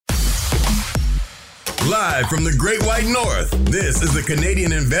Live from the Great White North, this is the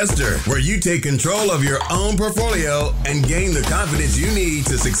Canadian Investor, where you take control of your own portfolio and gain the confidence you need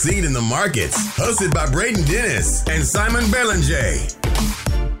to succeed in the markets. Hosted by Braden Dennis and Simon Belanger.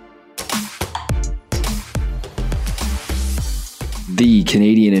 The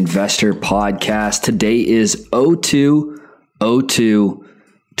Canadian Investor Podcast. Today is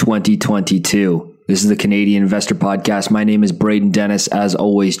 02/02/2022. This is the Canadian Investor Podcast. My name is Braden Dennis, as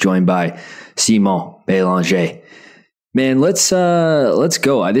always, joined by Simon Belanger. Man, let's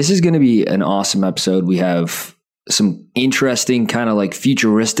go. This is going to be an awesome episode. We have some interesting kind of like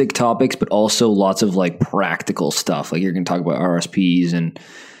futuristic topics, but also lots of like practical stuff. Like you're going to talk about RSPs and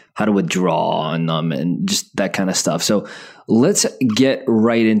how to withdraw on them and just that kind of stuff. So let's get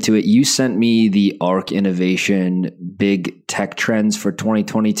right into it. You sent me the ARK Innovation Big Tech Trends for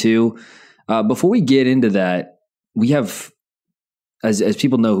 2022. Before we get into that, we have, as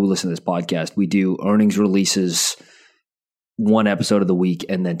people know who listen to this podcast, we do earnings releases one episode of the week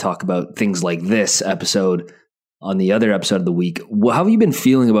and then talk about things like this episode on the other episode of the week. How have you been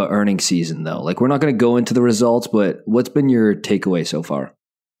feeling about earnings season, though? Like, we're not going to go into the results, but what's been your takeaway so far?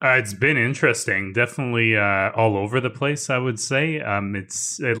 It's been interesting, definitely all over the place, I would say.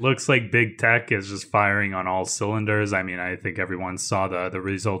 It looks like big tech is just firing on all cylinders. I mean, I think everyone saw the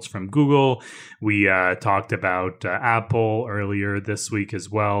results from Google. We talked about Apple earlier this week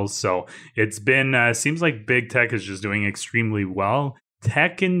as well. So it's been, seems like big tech is just doing extremely well.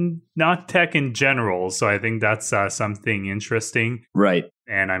 Tech and not tech in general. So I think that's something interesting. Right.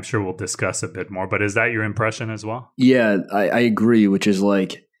 And I'm sure we'll discuss a bit more. But is that your impression as well? Yeah, I agree, which is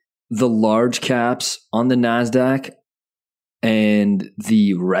like, the large caps on the NASDAQ and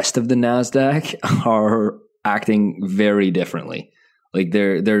the rest of the NASDAQ are acting very differently. Like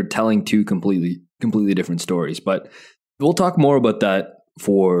they're telling two completely different stories. But we'll talk more about that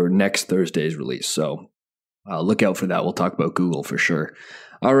for next Thursday's release. So look out for that. We'll talk about Google for sure.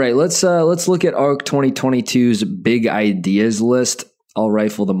 All right, let's look at ARK 2022's big ideas list. I'll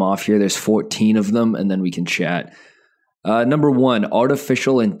rifle them off here. There's 14 of them, and then we can chat. Number 1,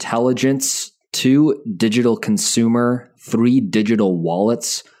 artificial intelligence. 2, digital consumer. 3, digital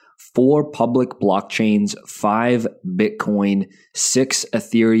wallets. 4, public blockchains. 5, Bitcoin. 6,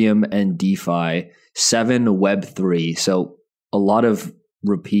 Ethereum and DeFi. 7, Web3. So a lot of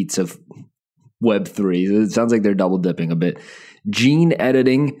repeats of Web3. It sounds like they're double dipping a bit. Gene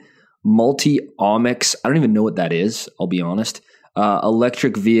editing. Multi-omics. I don't even know what that is, I'll be honest.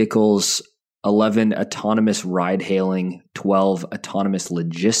 Electric vehicles. 11, autonomous ride-hailing. 12, autonomous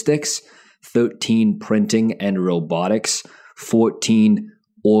logistics. 13, printing and robotics. 14,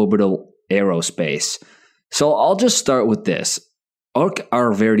 orbital aerospace. So I'll just start with this. ARK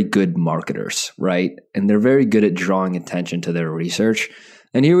are very good marketers, right? And they're very good at drawing attention to their research.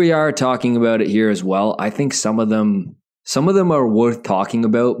 And here we are talking about it here as well. I think some of them are worth talking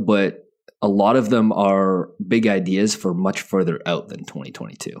about, but a lot of them are big ideas for much further out than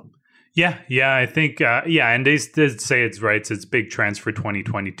 2022. Yeah, I think, and they did say it's right. It's big trends for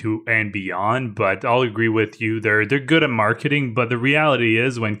 2022 and beyond, but I'll agree with you. They're good at marketing, but the reality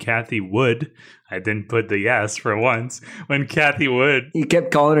is when Cathie Wood, I didn't put the S for once, when Cathie Wood. You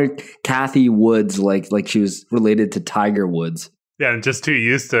kept calling her Cathie Woods like she was related to Tiger Woods. Yeah, I'm just too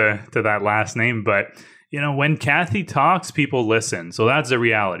used to that last name, but when Cathie talks, people listen. So that's the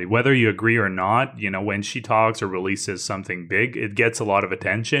reality. Whether you agree or not, when she talks or releases something big, it gets a lot of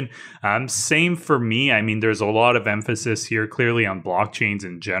attention. Same for me. I mean, there's a lot of emphasis here clearly on blockchains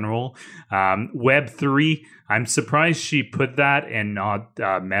in general. Web3, I'm surprised she put that and not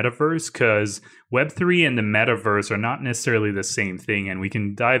metaverse, because Web3 and the metaverse are not necessarily the same thing. And we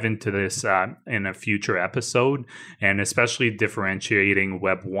can dive into this in a future episode, and especially differentiating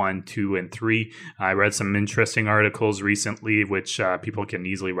Web 1, 2, and 3. I read some interesting articles recently, which people can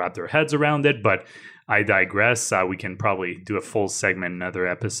easily wrap their heads around it, but I digress. We can probably do a full segment, another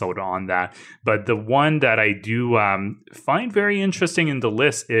episode on that. But the one that I do find very interesting in the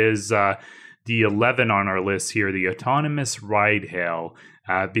list is the 11 on our list here, the autonomous ride hail.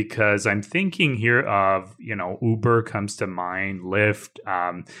 Because I'm thinking here of, Uber comes to mind, Lyft,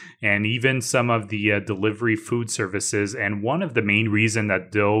 and even some of the delivery food services. And one of the main reasons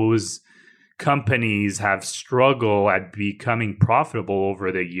that those companies have struggled at becoming profitable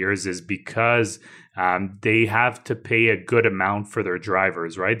over the years is because they have to pay a good amount for their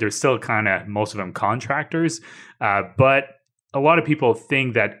drivers, right? They're still kind of, most of them contractors. But a lot of people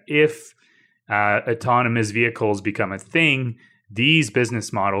think that if autonomous vehicles become a thing, these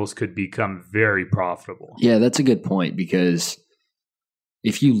business models could become very profitable. Yeah, that's a good point, because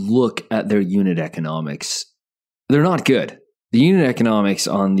if you look at their unit economics, they're not good. The unit economics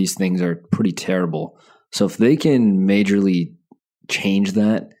on these things are pretty terrible. So if they can majorly change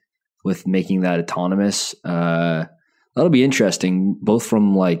that with making that autonomous, that'll be interesting, both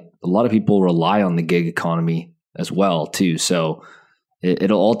from like a lot of people rely on the gig economy as well too. So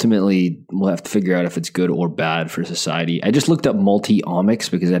it'll ultimately, we'll have to figure out if it's good or bad for society. I just looked up multi-omics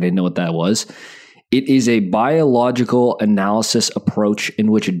because I didn't know what that was. It is a biological analysis approach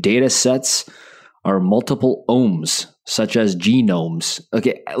in which data sets are multiple ohms, such as genomes.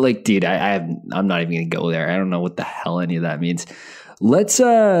 Okay, like, dude, I'm not even going to go there. I don't know what the hell any of that means. Let's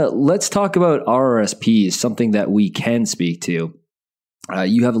talk about RRSPs, something that we can speak to.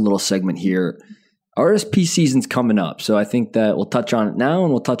 You have a little segment here. RSP season's coming up, so I think that we'll touch on it now,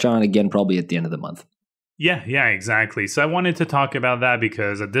 and we'll touch on it again probably at the end of the month. Yeah, exactly. So I wanted to talk about that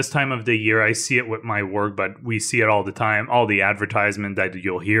because at this time of the year, I see it with my work, but we see it all the time. All the advertisement that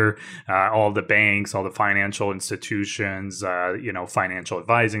you'll hear, all the banks, all the financial institutions, financial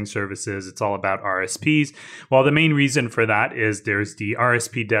advising services. It's all about RSPs. Well, the main reason for that is there's the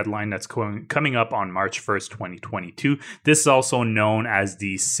RSP deadline that's coming up on March 1st, 2022. This is also known as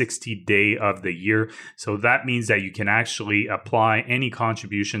the 60th day of the year. So that means that you can actually apply any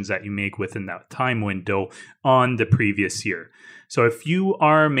contributions that you make within that time window on the previous year. So if you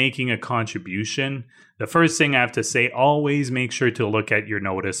are making a contribution, the first thing I have to say, always make sure to look at your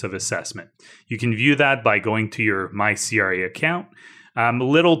notice of assessment. You can view that by going to your MyCRA account.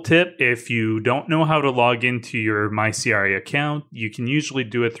 Little tip, if you don't know how to log into your MyCRA account, you can usually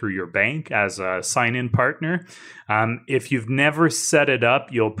do it through your bank as a sign-in partner. If you've never set it up,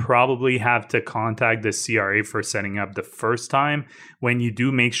 you'll probably have to contact the CRA for setting up the first time. When you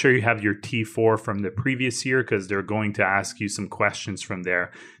do, make sure you have your T4 from the previous year because they're going to ask you some questions from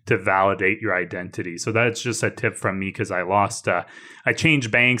there to validate your identity. So that's just a tip from me because I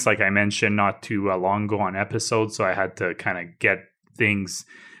changed banks, like I mentioned, not too long ago on episodes. So I had to kind of get things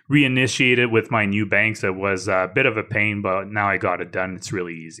reinitiated with my new banks. It was a bit of a pain, but now I got it done. It's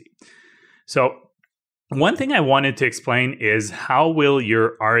really easy. So one thing I wanted to explain is how will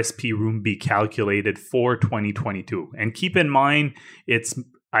your RSP room be calculated for 2022? And keep in mind,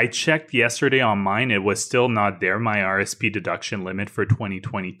 I checked yesterday on mine. It was still not there, my RSP deduction limit for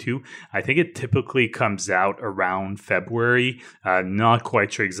 2022. I think it typically comes out around February. Not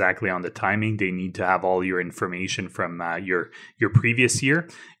quite sure exactly on the timing. They need to have all your information from your previous year.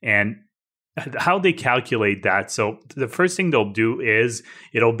 And how they calculate that. So the first thing they'll do is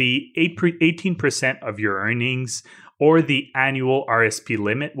it'll be 18% of your earnings or the annual RSP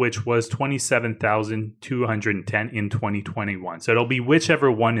limit, which was $27,210 in 2021. So it'll be whichever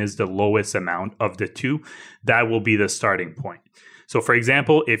one is the lowest amount of the two, that will be the starting point. So for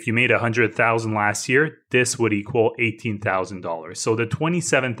example, if you made $100,000 last year, this would equal $18,000. So the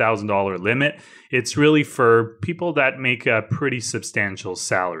 $27,000 limit, it's really for people that make a pretty substantial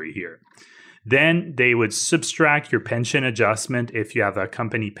salary here. Then they would subtract your pension adjustment if you have a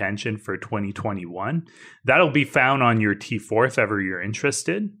company pension for 2021. That'll be found on your T4 if ever you're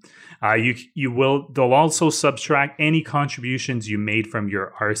interested. They'll also subtract any contributions you made from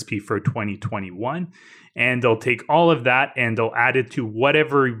your RSP for 2021. And they'll take all of that and they'll add it to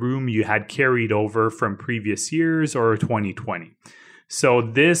whatever room you had carried over from previous years or 2020. So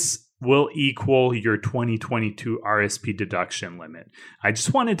this will equal your 2022 RSP deduction limit. I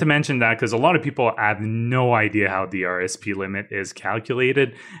just wanted to mention that because a lot of people have no idea how the RSP limit is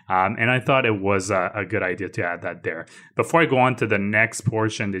calculated. And I thought it was a good idea to add that there. Before I go on to the next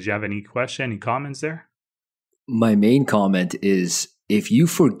portion, did you have any comments there? My main comment is if you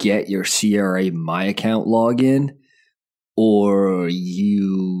forget your CRA My Account login or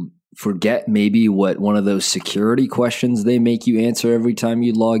you forget maybe what one of those security questions they make you answer every time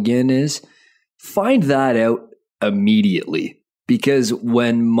you log in is, find that out immediately. Because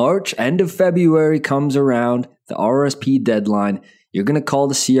when end of February comes around, the RSP deadline, you're going to call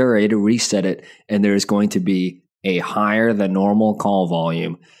the CRA to reset it, and there's going to be a higher than normal call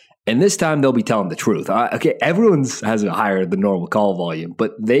volume. And this time they'll be telling the truth. Okay, everyone has a higher than normal call volume,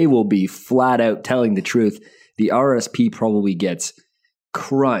 but they will be flat out telling the truth. The RSP probably gets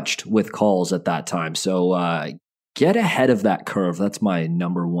crunched with calls at that time. So get ahead of that curve. That's my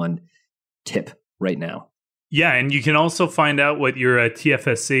number one tip right now. Yeah, and you can also find out what your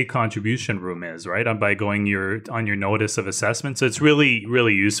TFSA contribution room is, right? By going on your notice of assessment. So it's really,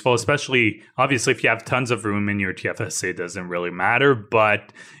 really useful, especially obviously if you have tons of room in your TFSA, it doesn't really matter.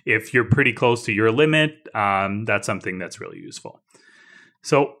 But if you're pretty close to your limit, that's something that's really useful.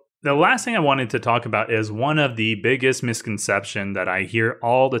 So The last thing I wanted to talk about is one of the biggest misconceptions that I hear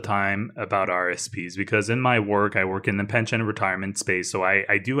all the time about RSPs, because in my work, I work in the pension and retirement space. So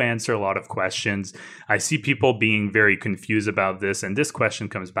I do answer a lot of questions. I see people being very confused about this. And this question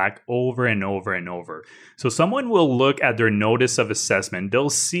comes back over and over and over. So someone will look at their notice of assessment.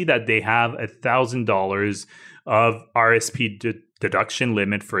 They'll see that they have $1,000 of RSP deduction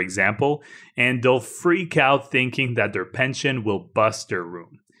limit, for example, and they'll freak out thinking that their pension will bust their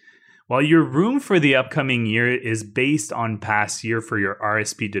room. While your room for the upcoming year is based on past year for your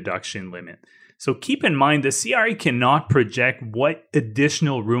RSP deduction limit. So keep in mind, the CRA cannot project what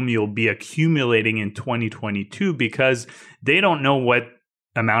additional room you'll be accumulating in 2022 because they don't know what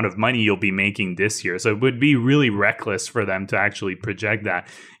amount of money you'll be making this year. So it would be really reckless for them to actually project that.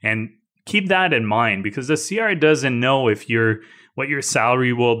 And keep that in mind because the CRA doesn't know what your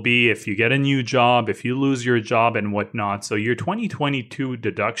salary will be, if you get a new job, if you lose your job and whatnot. So your 2022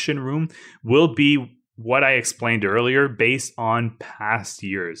 deduction room will be what I explained earlier based on past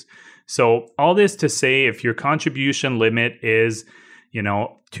years. So all this to say, if your contribution limit is,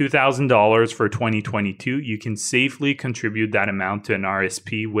 $2,000 for 2022, you can safely contribute that amount to an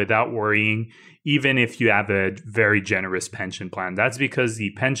RSP without worrying, even if you have a very generous pension plan. That's because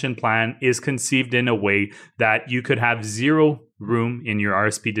the pension plan is conceived in a way that you could have zero room in your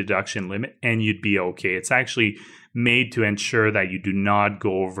RSP deduction limit and you'd be okay. It's actually made to ensure that you do not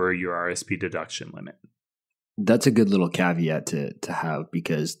go over your RSP deduction limit. That's a good little caveat to have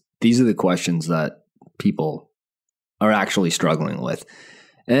because these are the questions that people are actually struggling with.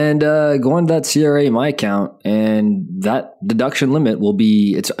 And go on to that CRA My Account, and that deduction limit will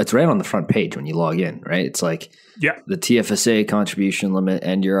be, it's right on the front page when you log in, right? It's like the TFSA contribution limit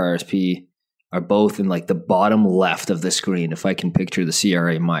and your RSP are both in like the bottom left of the screen, if I can picture the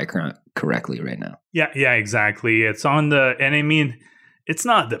CRA My Account correctly right now. Yeah, exactly. It's on and I mean, it's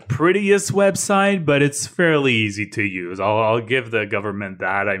not the prettiest website, but it's fairly easy to use. I'll give the government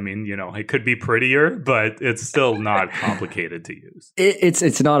that. I mean, it could be prettier, but it's still not complicated to use.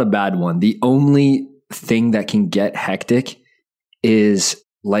 It's not a bad one. The only thing that can get hectic is,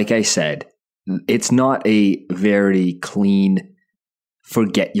 like I said, it's not a very clean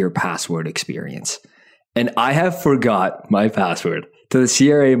forget your password experience. And I have forgot my password to the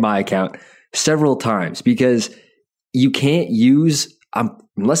CRA My Account several times because you can't use,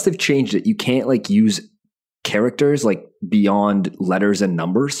 unless they've changed it, you can't use characters beyond letters and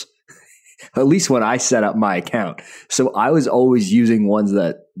numbers. At least when I set up my account. So I was always using ones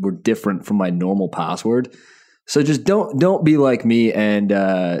that were different from my normal password. So just don't be like me and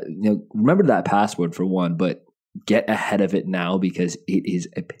remember that password for one, but get ahead of it now because it is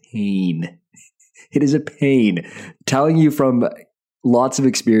a pain. It is a pain. Telling you from lots of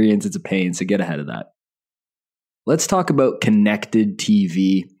experience, it's a pain. So get ahead of that. Let's talk about connected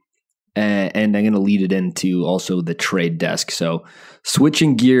TV, and I'm going to lead it into also the trade desk. So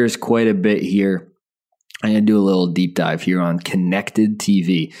switching gears quite a bit here. I'm going to do a little deep dive here on connected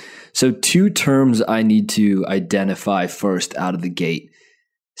TV. So two terms I need to identify first out of the gate.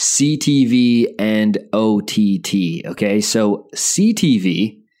 CTV and OTT. Okay, so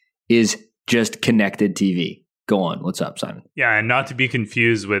CTV is just connected TV. Go on. What's up, Simon? Yeah, and not to be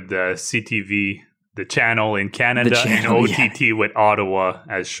confused with the CTV, the channel in Canada, and OTT with Ottawa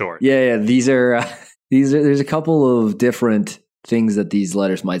as short. Yeah. These are there's a couple of different things that these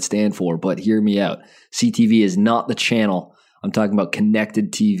letters might stand for, but hear me out. CTV is not the channel. I'm talking about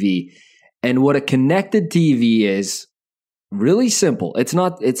connected TV. And what a connected TV is, really simple. It's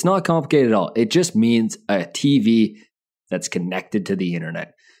not complicated at all. It just means a TV that's connected to the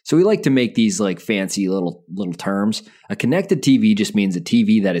internet. So we like to make these fancy little terms. A connected TV just means a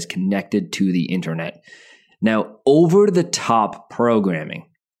TV that is connected to the internet. Now, over the top programming,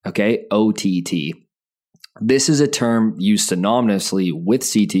 okay, OTT. This is a term used synonymously with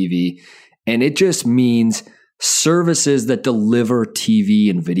CTV, and it just means services that deliver TV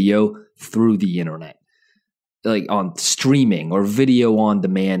and video through the internet, like on streaming or video on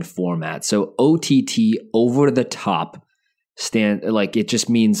demand format. So OTT, over the top, it just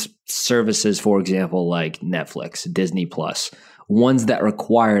means services, for example, like Netflix, Disney Plus, ones that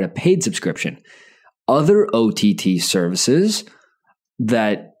required a paid subscription. Other OTT services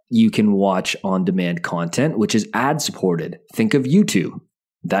that you can watch on-demand content, which is ad-supported. Think of YouTube.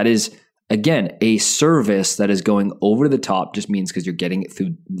 That is, again, a service that is going over the top, just means because you're getting it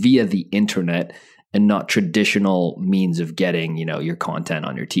via the internet and not traditional means of getting, your content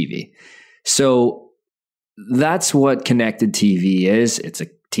on your TV. So that's what connected TV is. It's a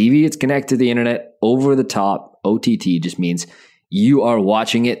TV, it's connected to the internet. Over the top, OTT just means you are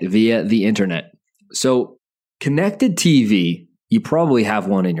watching it via the internet. So connected TV you probably have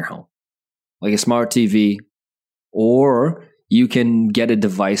one in your home, like a smart TV, or you can get a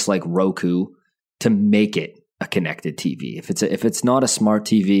device like Roku to make it a connected TV. If it's not a smart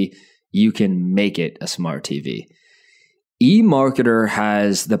TV, you can make it a smart TV. eMarketer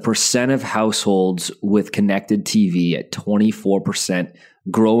has the percent of households with connected TV at 24%,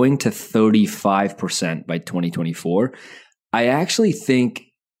 growing to 35% by 2024. I actually think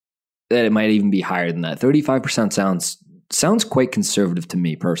that it might even be higher than that. 35% sounds quite conservative to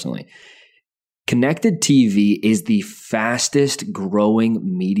me personally. Connected TV is the fastest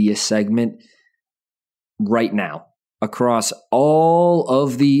growing media segment right now across all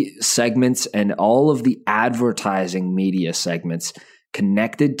of the segments and all of the advertising media segments.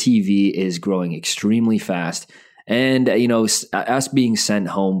 Connected TV is growing extremely fast. And, us being sent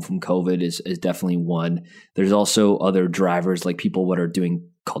home from COVID is definitely one. There's also other drivers like people what are doing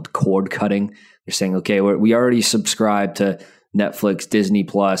called cord cutting. They're saying, okay, we already subscribe to Netflix, Disney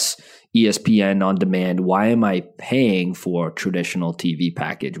Plus, ESPN on demand. Why am I paying for a traditional TV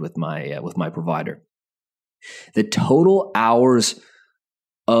package with my provider? The total hours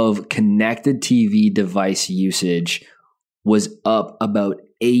of connected TV device usage was up about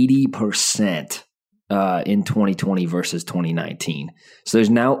 80% in 2020 versus 2019. So there's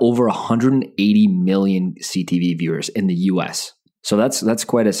now over 180 million CTV viewers in the US. So that's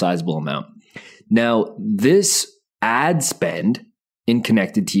quite a sizable amount. Now, this ad spend in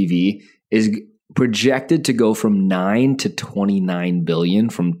connected TV is projected to go from 9 to 29 billion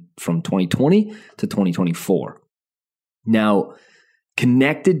from 2020 to 2024. Now,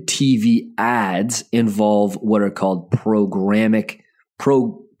 connected TV ads involve what are called programmatic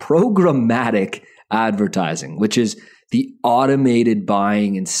advertising, which is the automated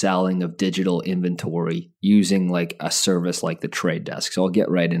buying and selling of digital inventory using like a service like The Trade Desk. So I'll get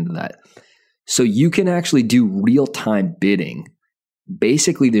right into that. So you can actually do real-time bidding.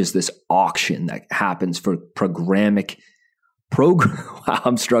 Basically, there's this auction that happens for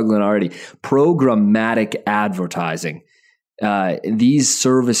I'm struggling already. Programmatic advertising. These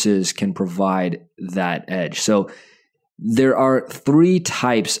services can provide that edge. So there are 3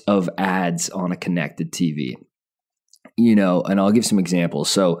 types of ads on a connected TV. And I'll give some examples.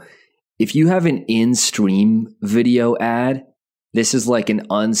 So if you have an in-stream video ad, this is like an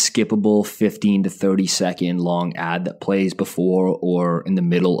unskippable 15 to 30 second long ad that plays before or in the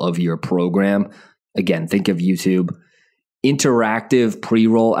middle of your program. Again, think of YouTube. Interactive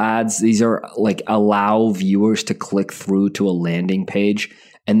pre-roll ads. These are like allow viewers to click through to a landing page.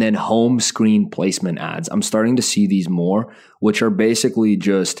 And then home screen placement ads. I'm starting to see these more, which are basically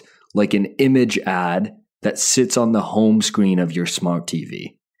just like an image ad that sits on the home screen of your smart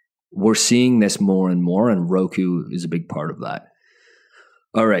TV. We're seeing this more and more, and Roku is a big part of that.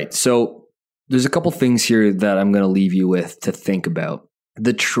 All right, so there's a couple things here that I'm going to leave you with to think about.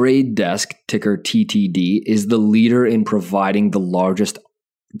 The Trade Desk, ticker TTD, is the leader in providing the largest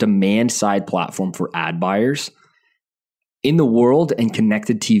demand-side platform for ad buyers in the world, and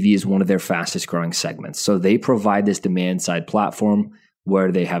connected TV is one of their fastest growing segments. So they provide this demand-side platform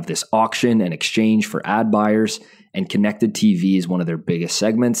where they have this auction and exchange for ad buyers, and connected TV is one of their biggest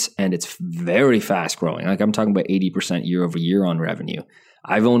segments, and it's very fast growing. Like I'm talking about 80% year over year on revenue.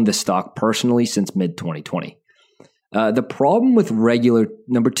 I've owned the stock personally since mid-2020. The problem with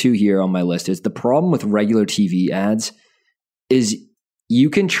number 2 here on my list is the problem with regular TV ads is you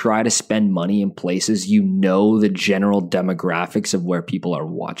can try to spend money in places the general demographics of where people are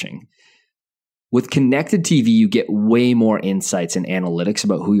watching. With connected TV, you get way more insights and analytics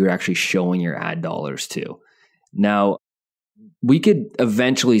about who you're actually showing your ad dollars to. Now, we could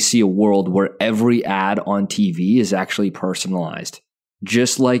eventually see a world where every ad on TV is actually personalized,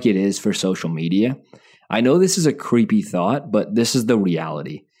 just like it is for social media. I know this is a creepy thought, but this is the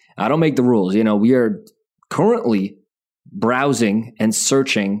reality. I don't make the rules. We are currently browsing and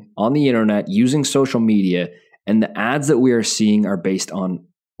searching on the internet using social media, and the ads that we are seeing are based on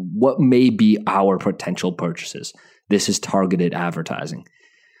what may be our potential purchases. This is targeted advertising.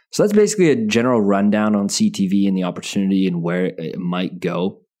 So that's basically a general rundown on CTV and the opportunity and where it might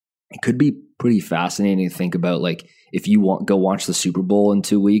go. It could be pretty fascinating to think about, like if you go watch the Super Bowl in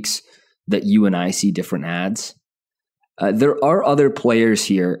 2 weeks, that you and I see different ads. There are other players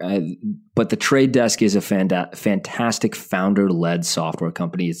here, but the Trade Desk is a fantastic founder-led software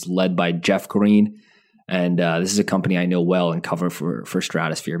company. It's led by Jeff Green, and this is a company I know well and cover for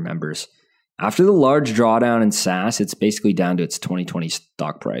Stratosphere members. After the large drawdown in SaaS, it's basically down to its 2020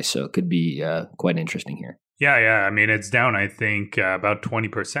 stock price, so it could be quite interesting here. Yeah. I mean, it's down, I think, about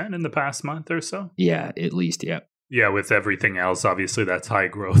 20% in the past month or so. Yeah, at least, yeah. Yeah, with everything else, obviously that's high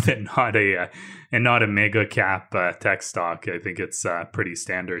growth and not a mega cap tech stock. I think it's pretty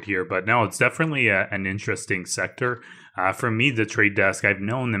standard here, but no, it's definitely an interesting sector. For me, the Trade Desk, I've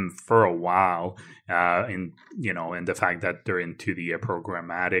known them for a while, and the fact that they're into the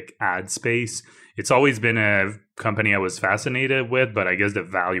programmatic ad space. It's always been a company I was fascinated with, but I guess the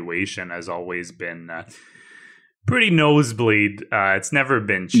valuation has always been pretty nosebleed. It's never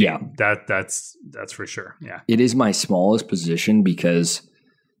been cheap. Yeah. That's for sure. Yeah. It is my smallest position because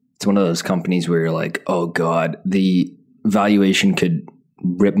it's one of those companies where you're like, oh God, the valuation could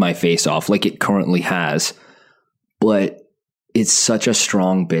rip my face off like it currently has. But it's such a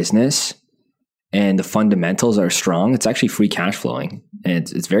strong business and the fundamentals are strong. It's actually free cash flowing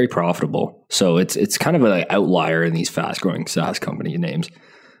and it's very profitable. So it's kind of an outlier in these fast growing SaaS company names.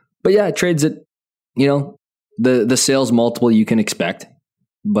 But yeah, it trades at, the sales multiple you can expect,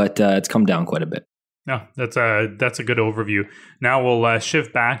 but it's come down quite a bit. No, that's a good overview. Now we'll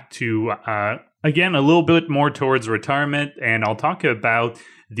shift back to, again, a little bit more towards retirement, and I'll talk about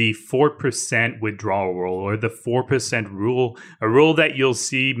the 4% withdrawal rule or the 4% rule, a rule that you'll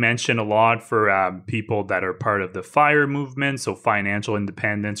see mentioned a lot for people that are part of the FIRE movement, so financial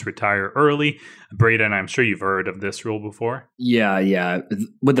independence, retire early. Braden, I'm sure you've heard of this rule before. Yeah.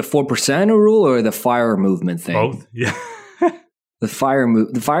 With the 4% rule or the FIRE movement thing? Both, yeah. The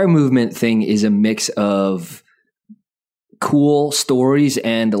FIRE movement thing is a mix of cool stories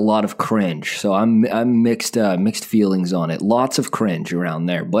and a lot of cringe. So I'm mixed feelings on it. Lots of cringe around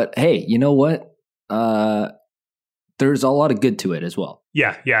there. But hey, you know what? There's a lot of good to it as well.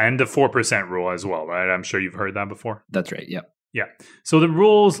 Yeah, and the 4% rule as well, right? I'm sure you've heard that before. That's right. Yeah. Yeah. So the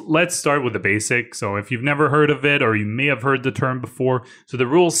rules, let's start with the basic. So if you've never heard of it or you may have heard the term before, so the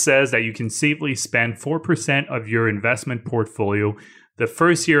rule says that you can safely spend 4% of your investment portfolio the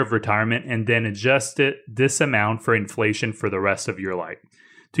first year of retirement and then adjust this amount for inflation for the rest of your life.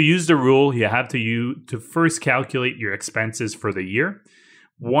 To use the rule, you have to first calculate your expenses for the year.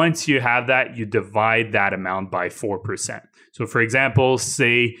 Once you have that, you divide that amount by 4%. So for example,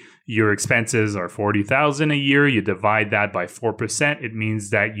 say your expenses are $40,000 a year, you divide that by 4%. It means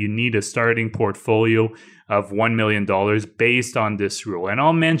that you need a starting portfolio of $1 million based on this rule. And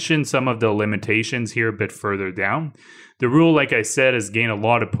I'll mention some of the limitations here a bit further down. The rule, like I said, has gained a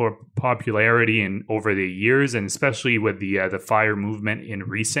lot of popularity over the years, and especially with the FIRE movement in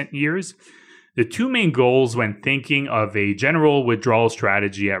recent years. The two main goals when thinking of a general withdrawal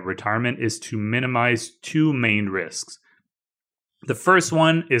strategy at retirement is to minimize two main risks. The first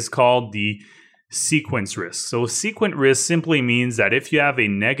one is called the sequence risk. So sequence risk simply means that if you have a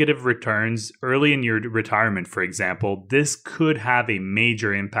negative returns early in your retirement, for example, this could have a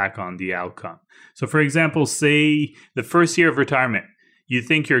major impact on the outcome. So for example, say the first year of retirement, you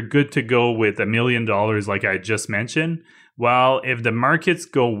think you're good to go with $1 million like I just mentioned. Well, if the markets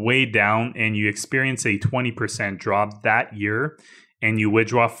go way down and you experience a 20% drop that year and you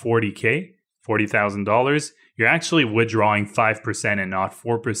withdraw $40,000, you're actually withdrawing 5% and not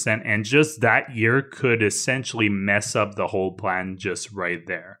 4%. And just that year could essentially mess up the whole plan just right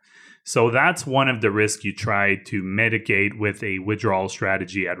there. So that's one of the risks you try to mitigate with a withdrawal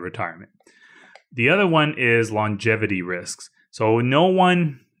strategy at retirement. The other one is longevity risks. So no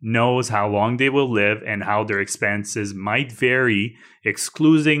one knows how long they will live and how their expenses might vary,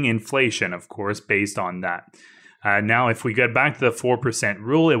 excluding inflation, of course, based on that. Now, if we get back to the 4%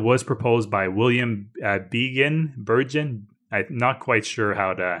 rule, it was proposed by William Bergen. I'm not quite sure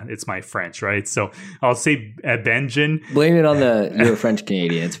it's my French, right? So I'll say Benjamin. Blame it on you're a French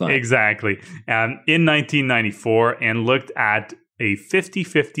Canadian, it's fine. Exactly. In 1994, and looked at a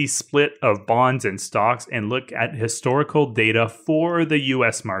 50-50 split of bonds and stocks and look at historical data for the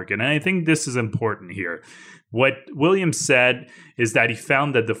US market. And I think this is important here. What Williams said is that he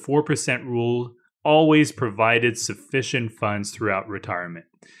found that the 4% rule always provided sufficient funds throughout retirement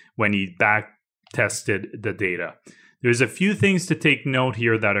when he back tested the data. There's a few things to take note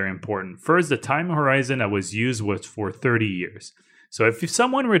here that are important. First, the time horizon that was used was for 30 years. So if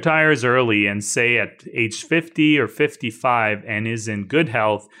someone retires early and say at age 50 or 55 and is in good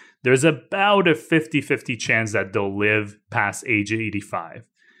health, there's about a 50-50 chance that they'll live past age 85.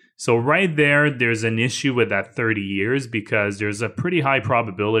 So right there's an issue with that 30 years because there's a pretty high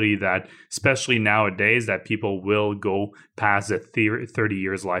probability that, especially nowadays, that people will go past the 30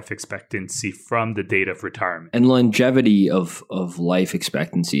 years life expectancy from the date of retirement. And longevity of life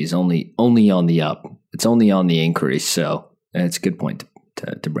expectancy is only on the up. It's only on the increase. So it's a good point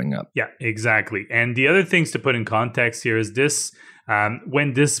to bring up. Yeah, exactly. And the other things to put in context here is this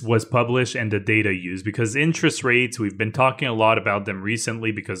when this was published and the data used, because interest rates, we've been talking a lot about them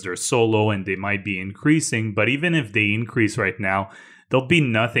recently because they're so low and they might be increasing. But even if they increase right now, there'll be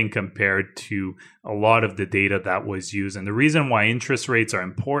nothing compared to a lot of the data that was used. And the reason why interest rates are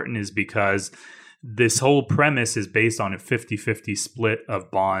important is because this whole premise is based on a 50-50 split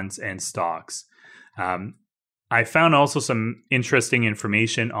of bonds and stocks. I found also some interesting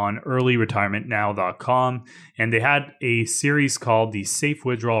information on earlyretirementnow.com, and they had a series called the Safe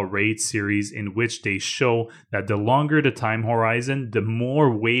Withdrawal Rate series, in which they show that the longer the time horizon, the more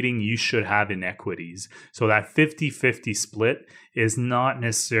weighting you should have in equities. So that 50-50 split is not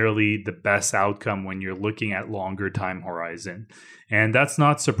necessarily the best outcome when you're looking at longer time horizon. And that's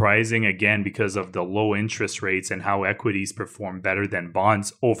not surprising, again, because of the low interest rates and how equities perform better than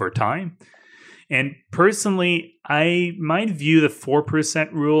bonds over time. And personally, I might view the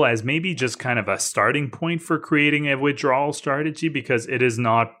 4% rule as maybe just kind of a starting point for creating a withdrawal strategy, because it is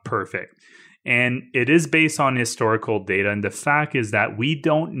not perfect. And it is based on historical data. And the fact is that we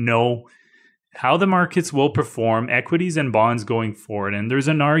don't know how the markets will perform, equities and bonds going forward. And there's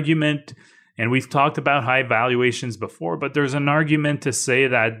an argument, and we've talked about high valuations before, but there's an argument to say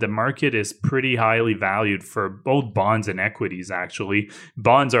that the market is pretty highly valued for both bonds and equities, actually.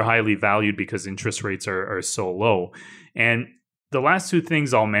 Bonds are highly valued because interest rates are so low. And the last two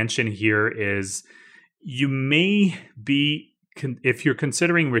things I'll mention here is you may be, if you're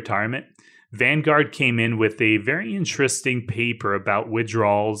considering retirement, Vanguard came in with a very interesting paper about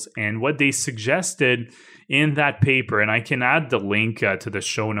withdrawals, and what they suggested in that paper, and I can add the link to the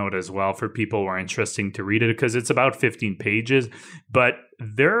show note as well for people who are interested to read it, because it's about 15 pages, but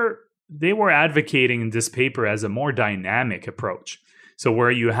they were advocating in this paper as a more dynamic approach. So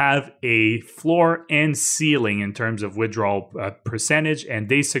where you have a floor and ceiling in terms of withdrawal percentage, and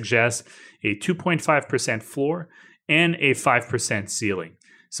they suggest a 2.5% floor and a 5% ceiling.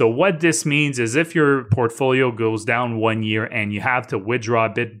 So what this means is if your portfolio goes down 1 year and you have to withdraw a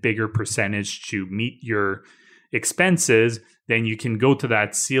bit bigger percentage to meet your expenses, then you can go to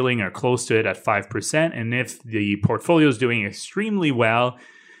that ceiling or close to it at 5%. And if the portfolio is doing extremely well,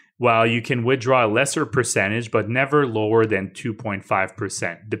 you can withdraw a lesser percentage, but never lower than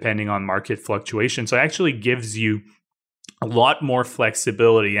 2.5%, depending on market fluctuation. So it actually gives you a lot more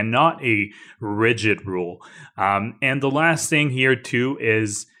flexibility and not a rigid rule. And the last thing here too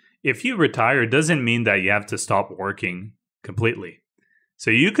is if you retire, it doesn't mean that you have to stop working completely. So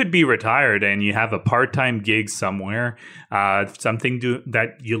you could be retired and you have a part-time gig somewhere, something that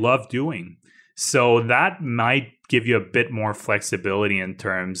you love doing. So that might give you a bit more flexibility in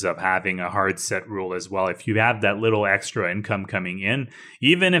terms of having a hard set rule as well. If you have that little extra income coming in,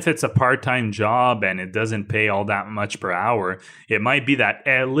 even if it's a part-time job and it doesn't pay all that much per hour, it might be that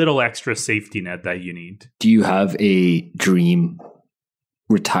a little extra safety net that you need. Do you have a dream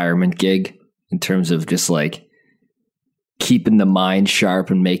retirement gig in terms of just like keeping the mind sharp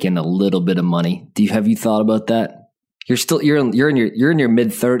and making a little bit of money? Have you thought about that? You're in your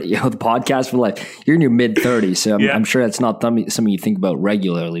mid-30s. The podcast for life. You're in your mid-30s, so I'm sure that's not something you think about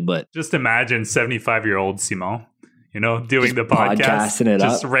regularly. But just imagine 75-year-old Simon, doing the podcast, podcasting it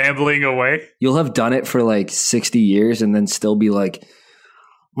just up, rambling away. You'll have done it for like 60 years, and then still be like,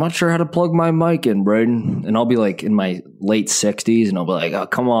 I'm not sure how to plug my mic in, Braden. And I'll be like in my late 60s, and I'll be like, oh,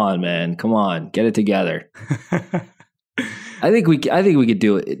 come on, man, come on, get it together. I think we could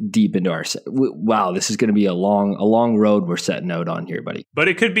do it deep into our. Wow, this is going to be a long road we're setting out on here, buddy. But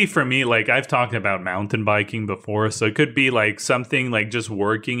it could be for me, like I've talked about mountain biking before, so it could be like something like just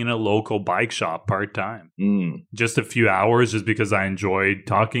working in a local bike shop part time, just a few hours, just because I enjoyed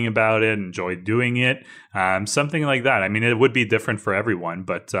talking about it, enjoyed doing it, something like that. I mean, it would be different for everyone,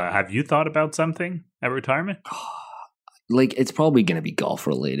 but have you thought about something at retirement? Like, it's probably going to be golf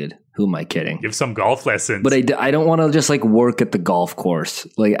related. Who am I kidding? Give some golf lessons. But I don't want to just like work at the golf course.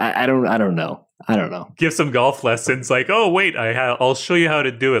 Like, I don't know. Give some golf lessons. Like, oh, wait, I'll show you how to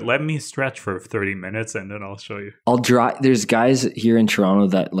do it. Let me stretch for 30 minutes and then I'll show you. There's guys here in Toronto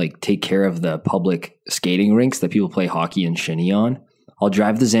that like take care of the public skating rinks that people play hockey and shinny on. I'll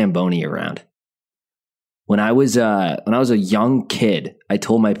drive the Zamboni around. When I was a young kid, I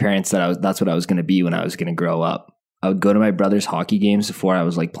told my parents that that's what I was going to be when I was going to grow up. I would go to my brother's hockey games before I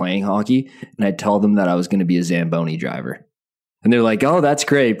was like playing hockey, and I'd tell them that I was going to be a Zamboni driver. And they're like, oh, that's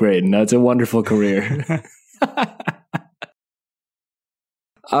great, Braden. That's a wonderful career.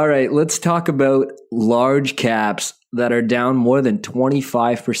 All right, let's talk about large caps that are down more than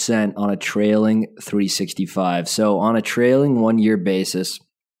 25% on a trailing 365. So on a trailing 1 year basis,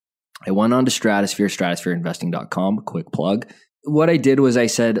 I went on to Stratosphere, stratosphereinvesting.com, quick plug. What I did was I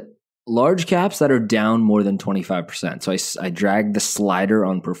said, large caps that are down more than 25%. So I dragged the slider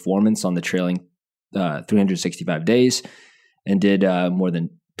on performance on the trailing 365 days and did more than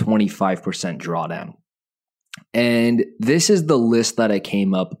 25% drawdown. And this is the list that I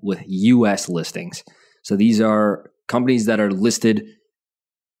came up with US listings. So these are companies that are listed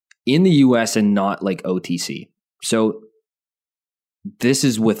in the US and not like OTC. So this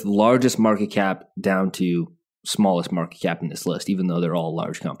is with largest market cap down to smallest market cap in this list, even though they're all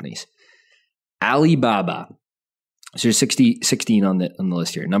large companies. Alibaba. So there's 16 on the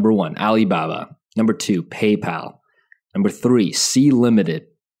list here. Number 1, Alibaba. Number 2, PayPal. Number 3, Sea Limited.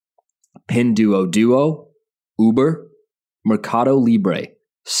 Pinduoduo, Uber, Mercado Libre,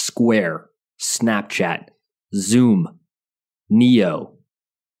 Square, Snapchat, Zoom, Neo,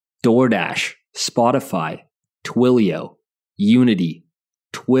 DoorDash, Spotify, Twilio, Unity,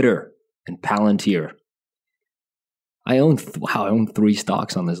 Twitter, and Palantir. I own 3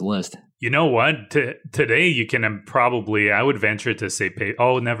 stocks on this list. You know what? Today you can probably, I would venture to say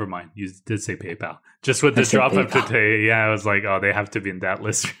oh, never mind. You did say PayPal. Just with the drop of today, yeah, I was like, oh, they have to be in that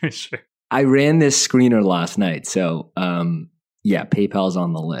list for sure. I ran this screener last night. So, yeah, PayPal's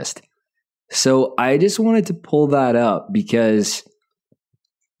on the list. So I just wanted to pull that up because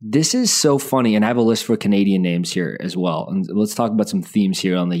this is so funny. And I have a list for Canadian names here as well. And let's talk about some themes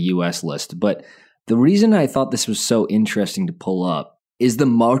here on the US list. But the reason I thought this was so interesting to pull up is the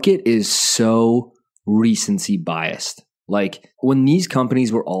market is so recency biased. Like when these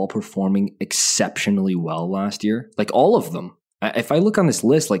companies were all performing exceptionally well last year, like all of them, if I look on this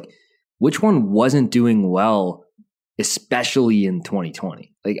list, like which one wasn't doing well, especially in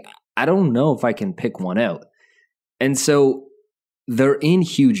 2020? Like, I don't know if I can pick one out. And so they're in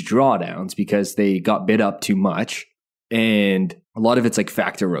huge drawdowns because they got bid up too much. And a lot of it's like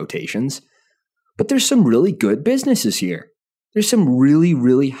factor rotations. But there's some really good businesses here. There's some really,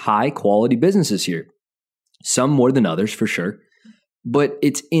 really high quality businesses here. Some more than others for sure. But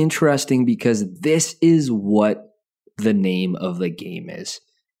it's interesting because this is what the name of the game is.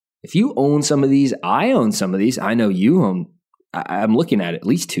 If you own some of these, I own some of these. I know you own, I'm looking at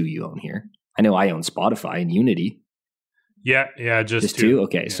least 2 you own here. I know I own Spotify and Unity. Yeah, just 2.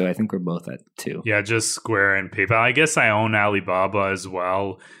 Okay, yeah. So I think we're both at 2. Yeah, just Square and PayPal. I guess I own Alibaba as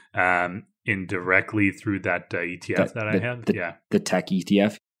well, indirectly through that ETF that I have. The tech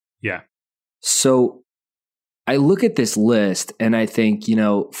ETF. Yeah. So I look at this list and I think,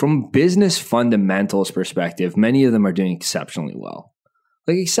 from business fundamentals perspective, many of them are doing exceptionally well.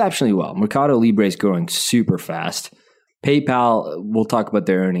 Like exceptionally well. Mercado Libre is growing super fast. PayPal, we'll talk about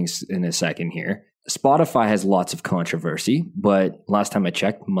their earnings in a second here. Spotify has lots of controversy, but last time I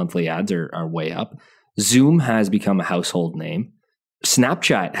checked, monthly ads are way up. Zoom has become a household name.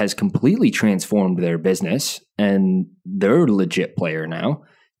 Snapchat has completely transformed their business, and they're a legit player now.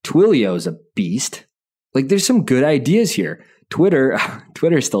 Twilio is a beast. Like, there's some good ideas here. Twitter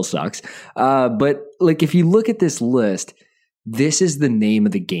still sucks. But like, if you look at this list, this is the name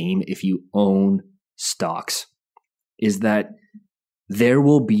of the game if you own stocks, is that there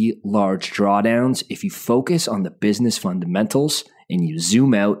will be large drawdowns. If you focus on the business fundamentals and you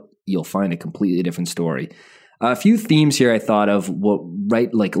zoom out, you'll find a completely different story. A few themes here I thought of,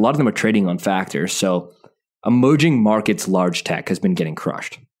 like a lot of them are trading on factors. So emerging markets, large tech has been getting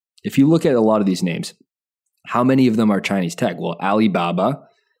crushed. If you look at a lot of these names, how many of them are Chinese tech? Well, Alibaba,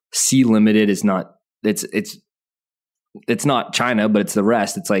 Sea Limited is not, it's not China, but it's the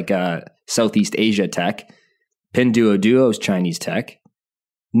rest. It's like Southeast Asia tech. Pinduoduo is Chinese tech.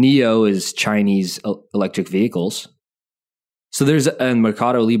 Neo is Chinese electric vehicles. So there's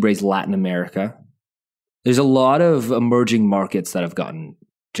Mercado Libre is Latin America. There's a lot of emerging markets that have gotten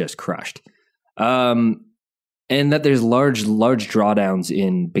just crushed. And that there's large drawdowns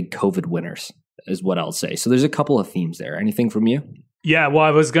in big COVID winners is what I'll say. So there's a couple of themes there. Anything from you? Yeah, well, I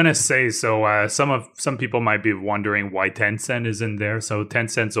was going to say, so some people might be wondering why Tencent is in there. So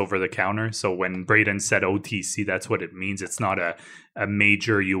Tencent's over the counter. So when Braden said OTC, that's what it means. It's not a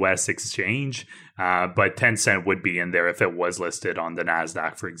major US exchange, but Tencent would be in there if it was listed on the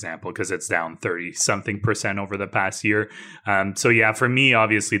NASDAQ, for example, because it's down 30-something% over the past year. So yeah, for me,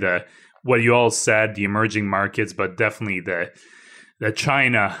 obviously, what you all said, the emerging markets, but definitely the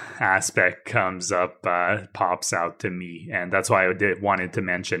China aspect comes up, pops out to me. And that's why I wanted to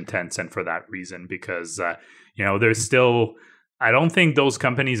mention Tencent for that reason, because, there's still, I don't think those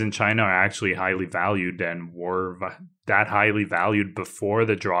companies in China are actually highly valued and were that highly valued before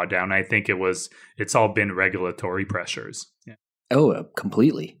the drawdown. I think it's all been regulatory pressures. Yeah. Oh,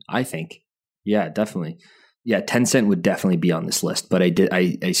 completely. I think. Yeah, definitely. Yeah, Tencent would definitely be on this list, but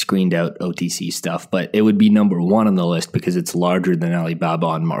I screened out OTC stuff, but it would be number 1 on the list because it's larger than Alibaba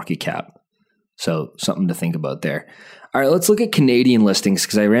on market cap. So something to think about there. All right, let's look at Canadian listings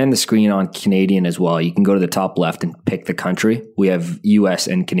because I ran the screen on Canadian as well. You can go to the top left and pick the country. We have US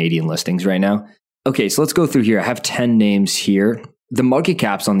and Canadian listings right now. Okay, so let's go through here. I have 10 names here. The market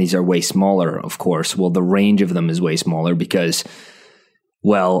caps on these are way smaller, of course. Well, the range of them is way smaller because,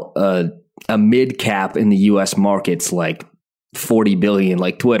 well, a mid cap in the US market's like 40 billion,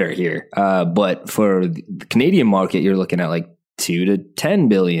 like Twitter here. But for the Canadian market, you're looking at like 2 to 10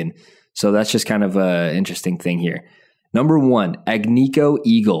 billion. So that's just kind of an interesting thing here. Number 1, Agnico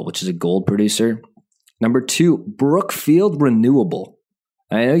Eagle, which is a gold producer. Number 2, Brookfield Renewable.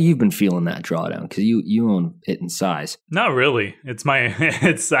 I know you've been feeling that drawdown because you own it in size. Not really. Yes,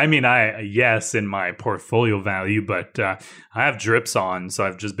 in my portfolio value, but I have drips on, so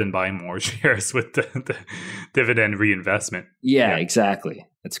I've just been buying more shares with the dividend reinvestment. Yeah, exactly.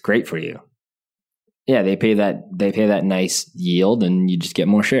 That's great for you. Yeah, they pay that nice yield, and you just get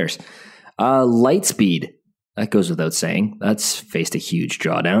more shares. Lightspeed, that goes without saying. That's faced a huge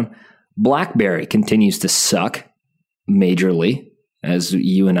drawdown. BlackBerry continues to suck majorly, as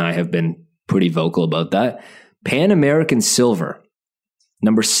you and I have been pretty vocal about that. Pan American Silver.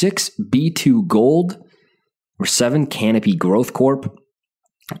 Number 6, B2 Gold. Number 7, Canopy Growth Corp.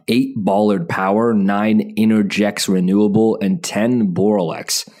 8, Ballard Power. 9, Intergex Renewable. And 10,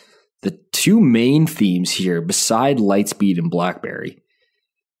 Boralex. The 2 main themes here, beside Lightspeed and BlackBerry,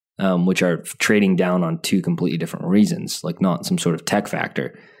 which are trading down on 2 completely different reasons, like not some sort of tech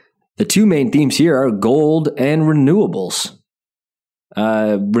factor. The 2 main themes here are gold and renewables.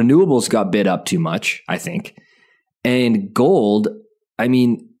 Renewables got bid up too much, I think. And gold, I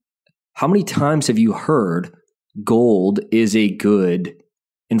mean, how many times have you heard gold is a good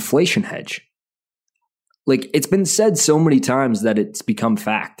inflation hedge? Like, it's been said so many times that it's become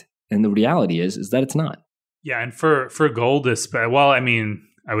fact. And the reality is that it's not. Yeah, and for gold,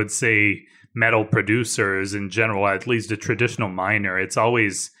 I would say metal producers in general, at least a traditional miner, it's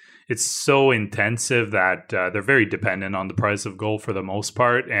so intensive that they're very dependent on the price of gold for the most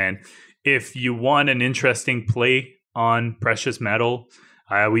part. And if you want an interesting play on precious metal,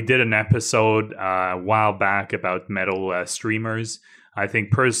 we did an episode a while back about metal streamers. I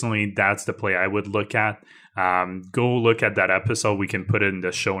think personally, that's the play I would look at. Go look at that episode. We can put it in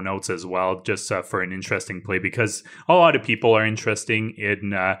the show notes as well, just for an interesting play, because a lot of people are interested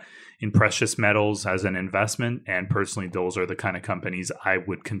in precious metals as an investment. And personally, those are the kind of companies I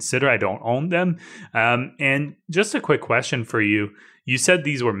would consider. I don't own them. And just a quick question for you. You said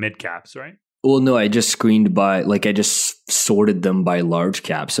these were mid caps, right? Well, no, I just I just sorted them by large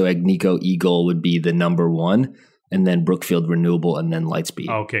cap. So Agnico Eagle would be the number 1, and then Brookfield Renewable, and then Lightspeed.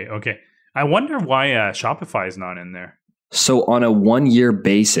 Okay. I wonder why Shopify is not in there. So on a 1-year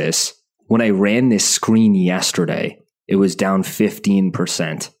basis, when I ran this screen yesterday, it was down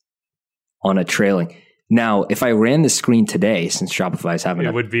 15% on a trailing. Now, if I ran this screen today, since Shopify is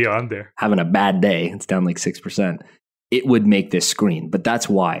would be on there. Having a bad day, it's down like 6%, it would make this screen. But that's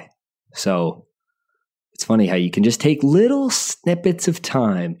why. So it's funny how you can just take little snippets of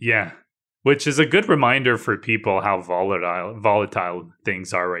time. Yeah. Which is a good reminder for people how volatile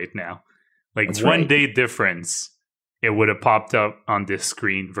things are right now. Like that's 1 day difference, it would have popped up on this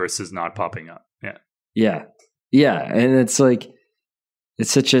screen versus not popping up. Yeah. And it's like,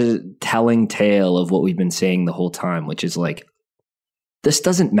 it's such a telling tale of what we've been saying the whole time, which is like, this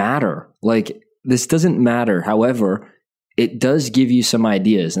doesn't matter. However, it does give you some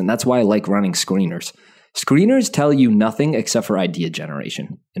ideas. And that's why I like running screeners. Screeners tell you nothing except for idea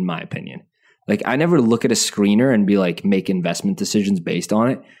generation, in my opinion. Like, I never look at a screener and be like, make investment decisions based on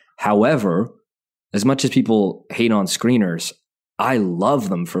it. However, as much as people hate on screeners, I love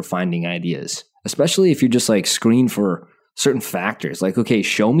them for finding ideas, especially if you just like screen for certain factors. Like, okay,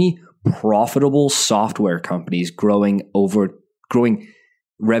 show me profitable software companies growing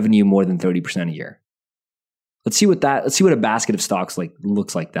revenue more than 30% a year. Let's see what a basket of stocks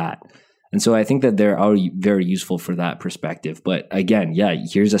looks like that. And so I think that they're very useful for that perspective. But again, yeah,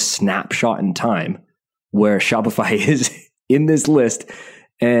 here's a snapshot in time where Shopify is in this list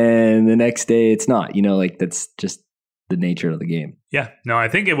and the next day it's not. That's just the nature of the game. Yeah, no, I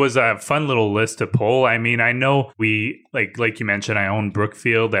think it was a fun little list to pull. I mean, I know we, like you mentioned, I own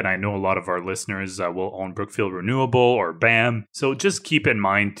Brookfield, and I know a lot of our listeners will own Brookfield Renewable or BAM. So just keep in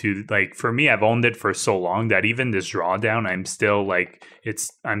mind too, like for me, I've owned it for so long that even this drawdown,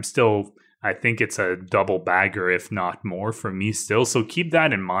 I think it's a double bagger, if not more for me still. So keep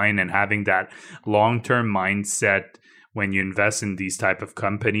that in mind, and having that long-term mindset when you invest in these type of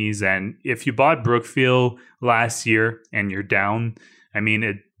companies. And if you bought Brookfield last year and you're down, I mean,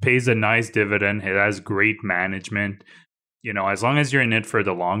 it pays a nice dividend. It has great management. You know, as long as you're in it for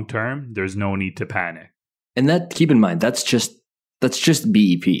the long term, there's no need to panic. And that, keep in mind, that's just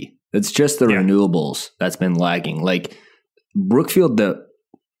BEP. That's just the renewables that's been lagging. Like Brookfield, the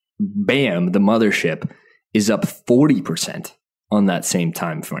mothership is up 40% on that same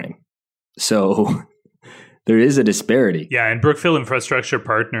time frame. So there is a disparity. Yeah, and Brookfield Infrastructure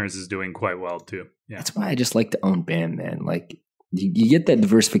Partners is doing quite well too. Yeah. That's why I just like to own BAM, man. Like you get that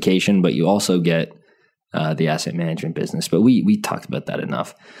diversification, but you also get the asset management business. But we talked about that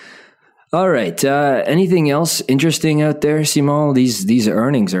enough. All right. Anything else interesting out there, Simon? These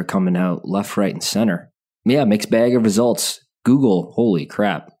earnings are coming out left, right, and center. Yeah, mixed bag of results. Google, holy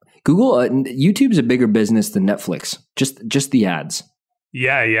crap. Google, YouTube's a bigger business than Netflix. Just the ads.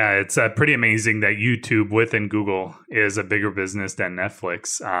 Yeah. It's pretty amazing that YouTube within Google is a bigger business than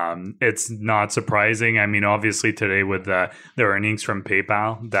Netflix. It's not surprising. I mean, obviously today with the earnings from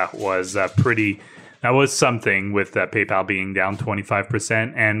PayPal, that was something with PayPal being down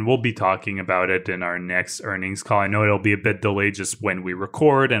 25%. And we'll be talking about it in our next earnings call. I know it'll be a bit delayed just when we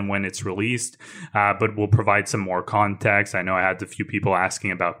record and when it's released, but we'll provide some more context. I know I had a few people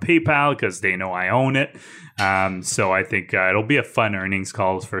asking about PayPal because they know I own it. So I think it'll be a fun earnings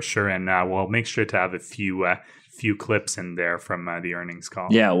call for sure. And we'll make sure to have a few clips in there from the earnings call.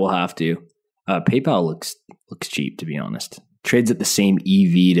 Yeah, we'll have to. PayPal looks cheap, to be honest. Trades at the same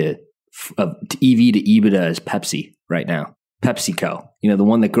EV to EBITDA as Pepsi right now. PepsiCo, the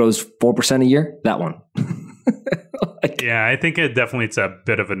one that grows 4% a year, that one. Yeah, I think it's a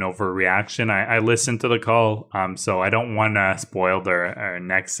bit of an overreaction. I listened to the call, so I don't want to spoil our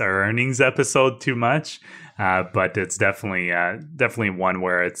next earnings episode too much. But it's definitely one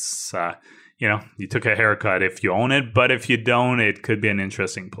where it's you took a haircut if you own it, but if you don't, it could be an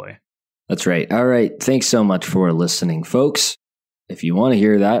interesting play. That's right. All right, thanks so much for listening, folks. If you want to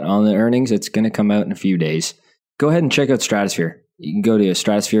hear that on the earnings, it's going to come out in a few days. Go ahead and check out Stratosphere. You can go to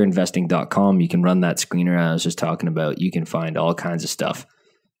stratosphereinvesting.com. You can run that screener I was just talking about. You can find all kinds of stuff.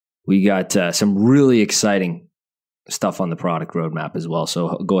 We got some really exciting stuff on the product roadmap as well.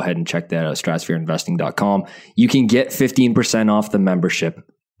 So go ahead and check that out, stratosphereinvesting.com. You can get 15% off the membership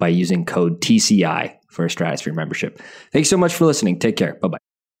by using code TCI for a Stratosphere membership. Thanks so much for listening. Take care. Bye-bye.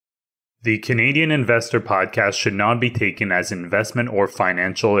 The Canadian Investor Podcast should not be taken as investment or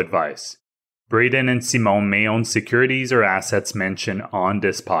financial advice. Braden and Simon may own securities or assets mentioned on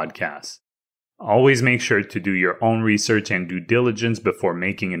this podcast. Always make sure to do your own research and due diligence before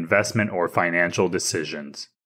making investment or financial decisions.